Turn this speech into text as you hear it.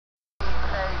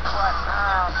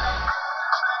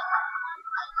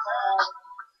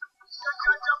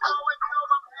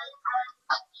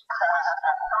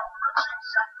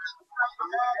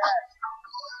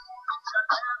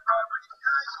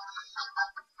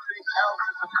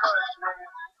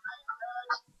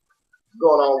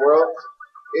Going on, world?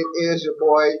 It is your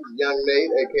boy, Young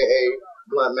Nate, aka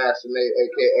Blunt Master Nate,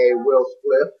 aka Will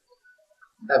Spliff.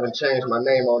 Haven't changed my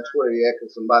name on Twitter yet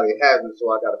because somebody hasn't, so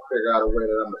I got to figure out a way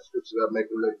that I'm gonna switch it up, make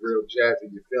it look real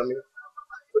jazzy. You feel me?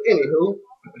 But anywho,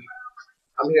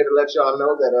 I'm here to let y'all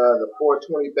know that the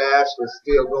 420 bash is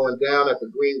still going down at the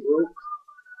Green Group,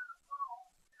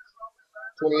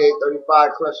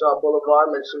 2835 Crenshaw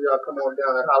Boulevard. Make sure y'all come on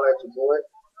down and holler at your boy.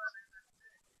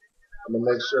 I'm gonna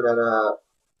make sure that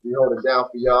we hold it down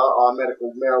for y'all. All medical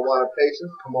marijuana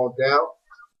patients, come on down.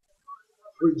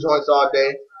 Free joints all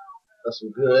day. That's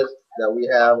some good that we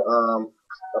have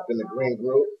up in the Green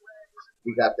Group.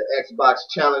 We got the Xbox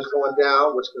Challenge going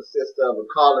down, which consists of a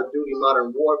Call of Duty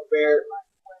Modern Warfare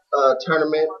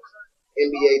tournament,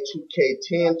 NBA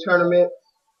 2K10 tournament,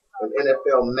 an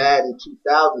NFL Madden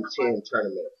 2010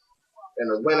 tournament. And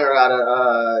the winner out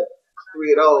of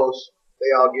three of those,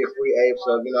 they all get free apes.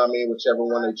 So, you know what I mean? Whichever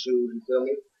one they choose, you feel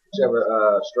me? Whichever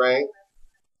strain.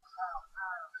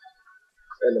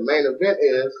 And the main event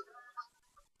is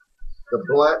the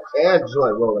blunt and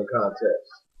joint rolling contest.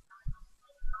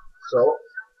 So,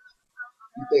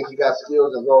 you think you got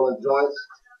skills in rolling joints,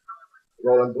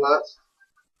 rolling blunts?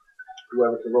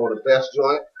 Whoever can roll the best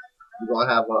joint, you're gonna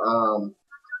have a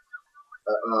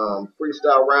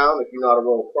freestyle round. If you know how to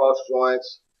roll cross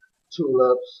joints,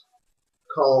 tulips,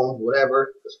 cones,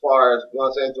 whatever, as far as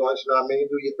blunts and joints, you know what I mean?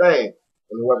 Do your thing.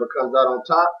 And whoever comes out on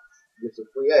top gets a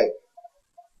free A.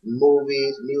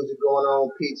 Movies, music going on,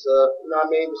 pizza, you know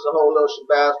what I mean? Just a whole little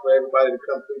shabazz for everybody to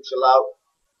come through, chill out.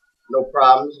 No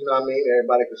problems, you know what I mean?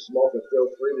 Everybody can smoke and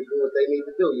feel free to do what they need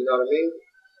to do, you know what I mean?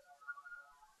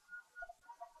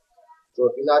 So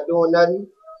if you're not doing nothing,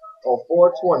 on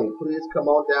 420, please come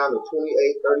on down to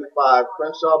 2835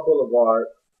 Crenshaw Boulevard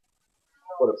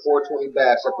for the 420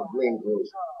 bash at the Green Group.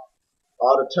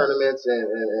 All the tournaments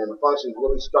and functions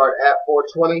really start at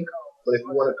 420, but if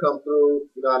you want to come through,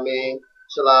 you know what I mean,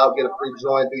 chill out, get a free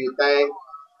joint, do your thing,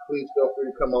 please feel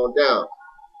free to come on down.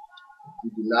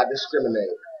 We do not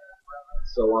discriminate.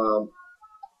 So, I'm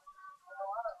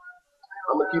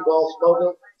going to keep on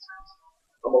smoking.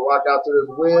 I'm going to rock out to this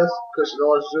Wiz, cushion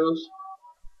orange juice.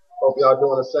 Hope y'all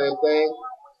doing the same thing.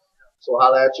 So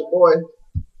holla at your boy.